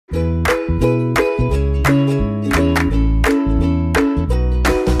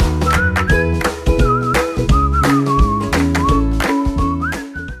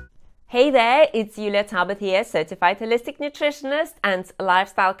it's Julia Talbot here, certified holistic nutritionist and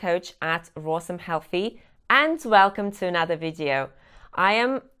lifestyle coach at Rawsome Healthy, and welcome to another video. I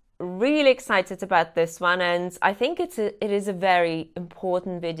am really excited about this one, and I think it is a very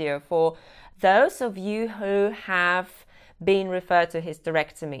important video for those of you who have been referred to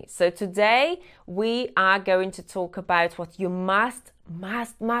hysterectomy. So today we are going to talk about what you must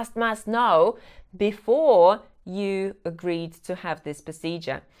know before you agreed to have this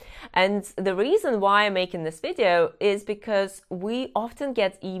procedure. And the reason why I'm making this video is because we often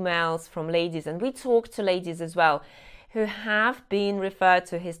get emails from ladies, and we talk to ladies as well, who have been referred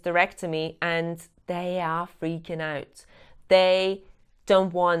to hysterectomy and they are freaking out. They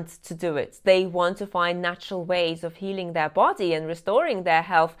don't want to do it. They want to find natural ways of healing their body and restoring their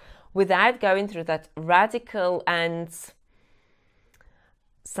health without going through that radical and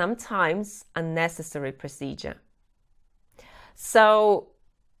sometimes unnecessary procedure. So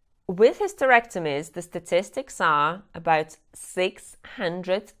with hysterectomies, the statistics are about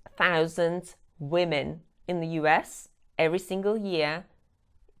 600,000 women in the US every single year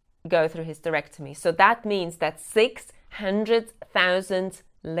go through hysterectomy. So that means that 600,000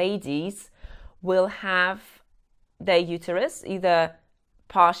 ladies will have their uterus either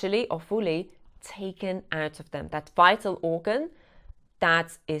partially or fully taken out of them. That vital organ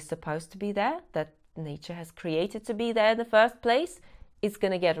that is supposed to be there, that nature has created to be there in the first place, is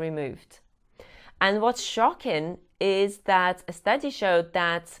going to get removed. And what's shocking is that a study showed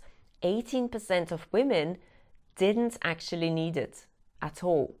that 18% of women didn't actually need it at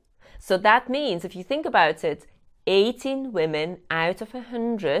all. So that means, if you think about it, 18 women out of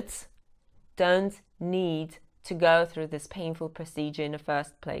 100 don't need to go through this painful procedure in the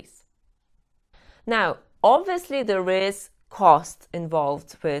first place. Now, obviously there is cost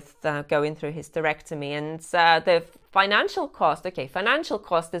involved with going through hysterectomy, and the financial cost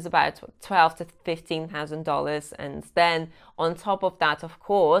is about $12,000 to $15,000, and then on top of that, of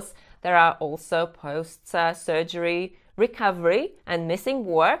course, there are also post-surgery recovery and missing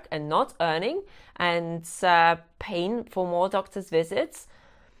work and not earning and paying for more doctor's visits.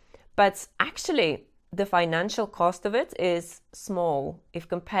 But actually the financial cost of it is small if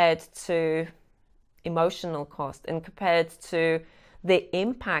compared to emotional cost and compared to the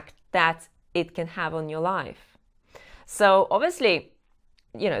impact that it can have on your life. So obviously,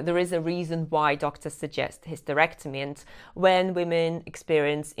 there is a reason why doctors suggest hysterectomy. And when women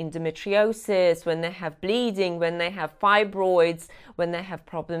experience endometriosis, when they have bleeding, when they have fibroids, when they have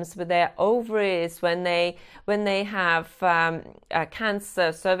problems with their ovaries, when they have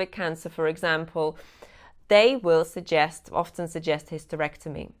cancer, cervical cancer, for example, they will often suggest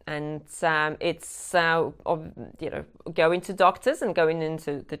hysterectomy. And it's going to doctors and going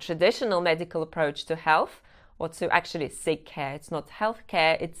into the traditional medical approach to health, or to actually sick care. It's not health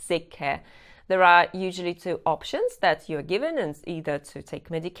care, it's sick care. There are usually two options that you're given, and either to take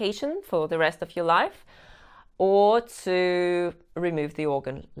medication for the rest of your life or to remove the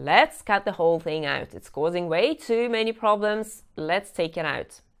organ. Let's cut the whole thing out. It's causing way too many problems. Let's take it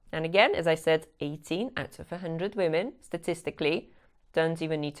out. And again, as I said, 18 out of 100 women, statistically, don't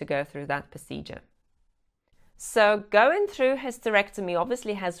even need to go through that procedure. So going through hysterectomy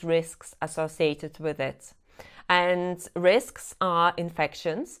obviously has risks associated with it. And risks are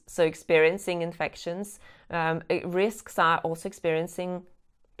infections, so experiencing infections. Risks are also experiencing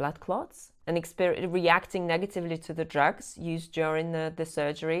blood clots and reacting negatively to the drugs used during the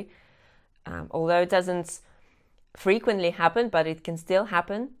surgery. Although it doesn't frequently happen, but it can still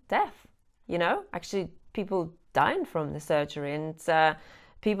happen, death. Actually people dying from the surgery, and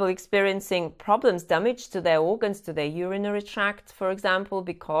people experiencing problems, damage to their organs, to their urinary tract, for example,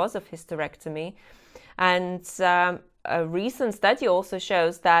 because of hysterectomy. And a recent study also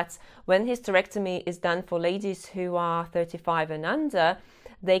shows that when hysterectomy is done for ladies who are 35 and under,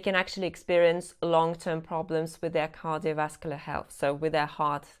 they can actually experience long-term problems with their cardiovascular health. So with their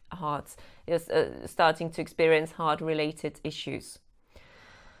hearts is starting to experience heart-related issues.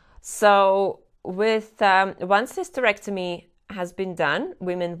 So with once hysterectomy has been done,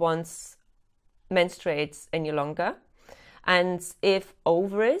 women won't menstruate any longer. And if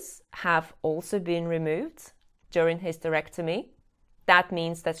ovaries have also been removed during hysterectomy, that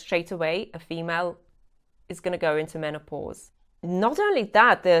means that straight away a female is going to go into menopause. Not only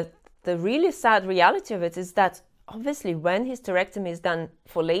that, the really sad reality of it is that obviously when hysterectomy is done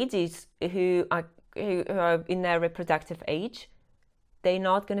for ladies who are in their reproductive age, they're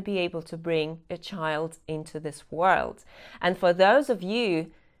not going to be able to bring a child into this world. And for those of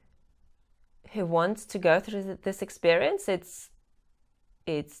you who want to go through this experience, it's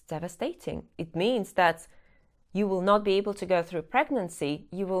devastating. It means that you will not be able to go through pregnancy,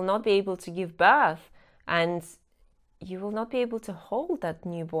 you will not be able to give birth, and you will not be able to hold that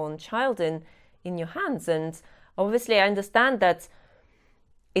newborn child in your hands. And obviously I understand that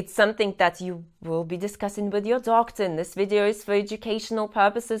it's something that you will be discussing with your doctor, and this video is for educational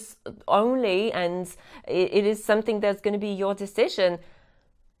purposes only, and it is something that's going to be your decision.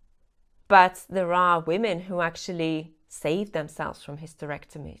 But there are women who actually save themselves from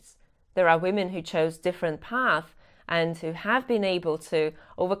hysterectomies. There are women who chose different paths and who have been able to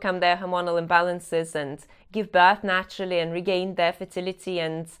overcome their hormonal imbalances and give birth naturally and regain their fertility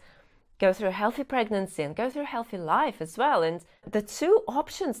and go through a healthy pregnancy and go through a healthy life as well. And the two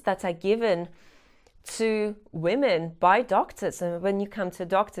options that are given to women by doctors, and when you come to a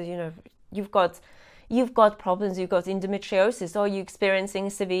doctor, you know, you've got problems, you've got endometriosis, or you're experiencing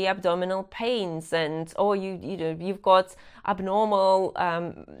severe abdominal pains, and or you've got abnormal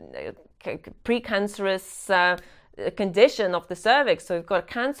precancerous condition of the cervix, so you've got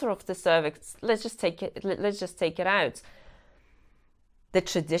cancer of the cervix. Let's just take it out. The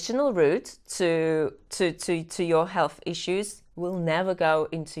traditional route to your health issues will never go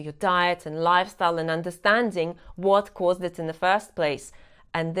into your diet and lifestyle and understanding what caused it in the first place.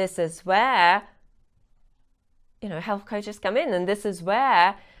 And this is where, you know, health coaches come in, and this is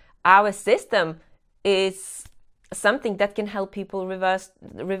where our system is something that can help people reverse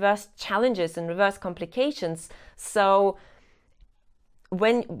challenges and reverse complications. So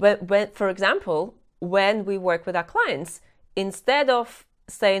when for example, when we work with our clients, instead of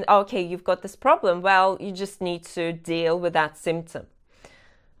saying, okay, you've got this problem, well, you just need to deal with that symptom,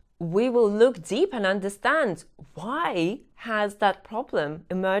 we will look deep and understand, why has that problem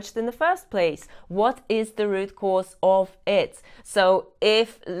emerged in the first place? What is the root cause of it? So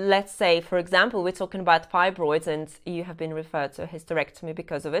if, let's say, for example, we're talking about fibroids and you have been referred to a hysterectomy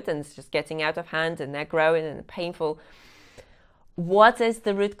because of it, and it's just getting out of hand and they're growing and painful. What is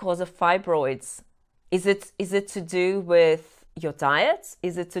the root cause of fibroids? Is it to do with your diet?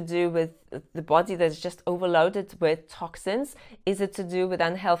 Is it to do with the body that's just overloaded with toxins? Is it to do with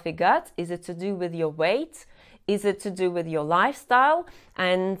unhealthy gut? Is it to do with your weight? Is it to do with your lifestyle?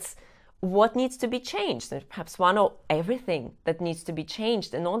 And what needs to be changed? There's perhaps one or everything that needs to be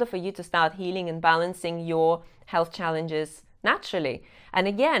changed in order for you to start healing and balancing your health challenges naturally. And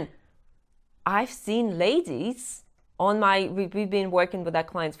again, I've seen ladies we've been working with our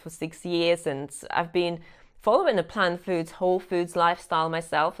clients for 6 years, and I've been following a plant foods, whole foods lifestyle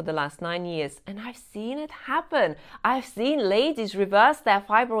myself for the last 9 years, and I've seen it happen. I've seen ladies reverse their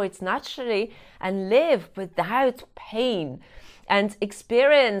fibroids naturally and live without pain and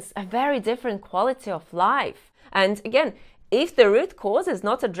experience a very different quality of life. And again, if the root cause is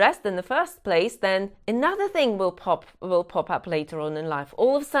not addressed in the first place, then another thing will pop up later on in life.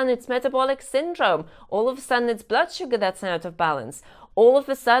 All of a sudden it's metabolic syndrome. All of a sudden it's blood sugar that's out of balance. All of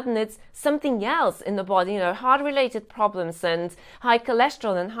a sudden it's something else in the body, you know, heart-related problems and high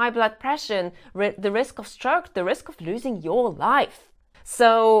cholesterol and high blood pressure, and the risk of stroke, the risk of losing your life.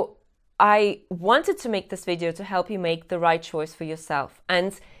 So I wanted to make this video to help you make the right choice for yourself.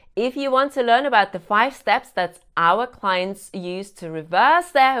 And if you want to learn about the 5 steps that our clients use to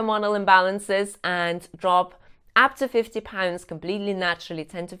reverse their hormonal imbalances and drop up to 50 pounds completely naturally,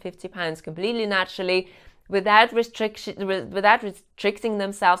 10 to 50 pounds completely naturally, without restricting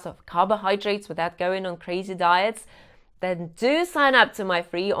themselves of carbohydrates, without going on crazy diets, then do sign up to my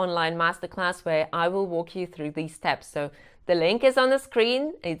free online masterclass where I will walk you through these steps. So the link is on the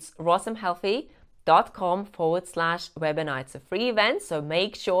screen. It's rosamhealthy.com/webinar. It's a free event, so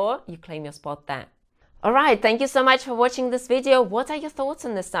make sure you claim your spot there. All right, thank you so much for watching this video. What are your thoughts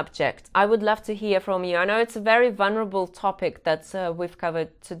on this subject? I would love to hear from you. I know it's a very vulnerable topic that we've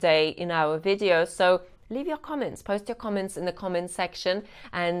covered today in our video, so leave your comments, post your comments in the comment section,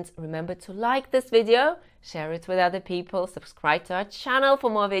 and remember to like this video, share it with other people, subscribe to our channel for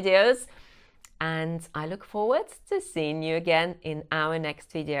more videos, and I look forward to seeing you again in our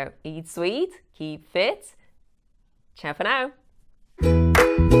next video. Eat sweet, keep fit. Ciao for now.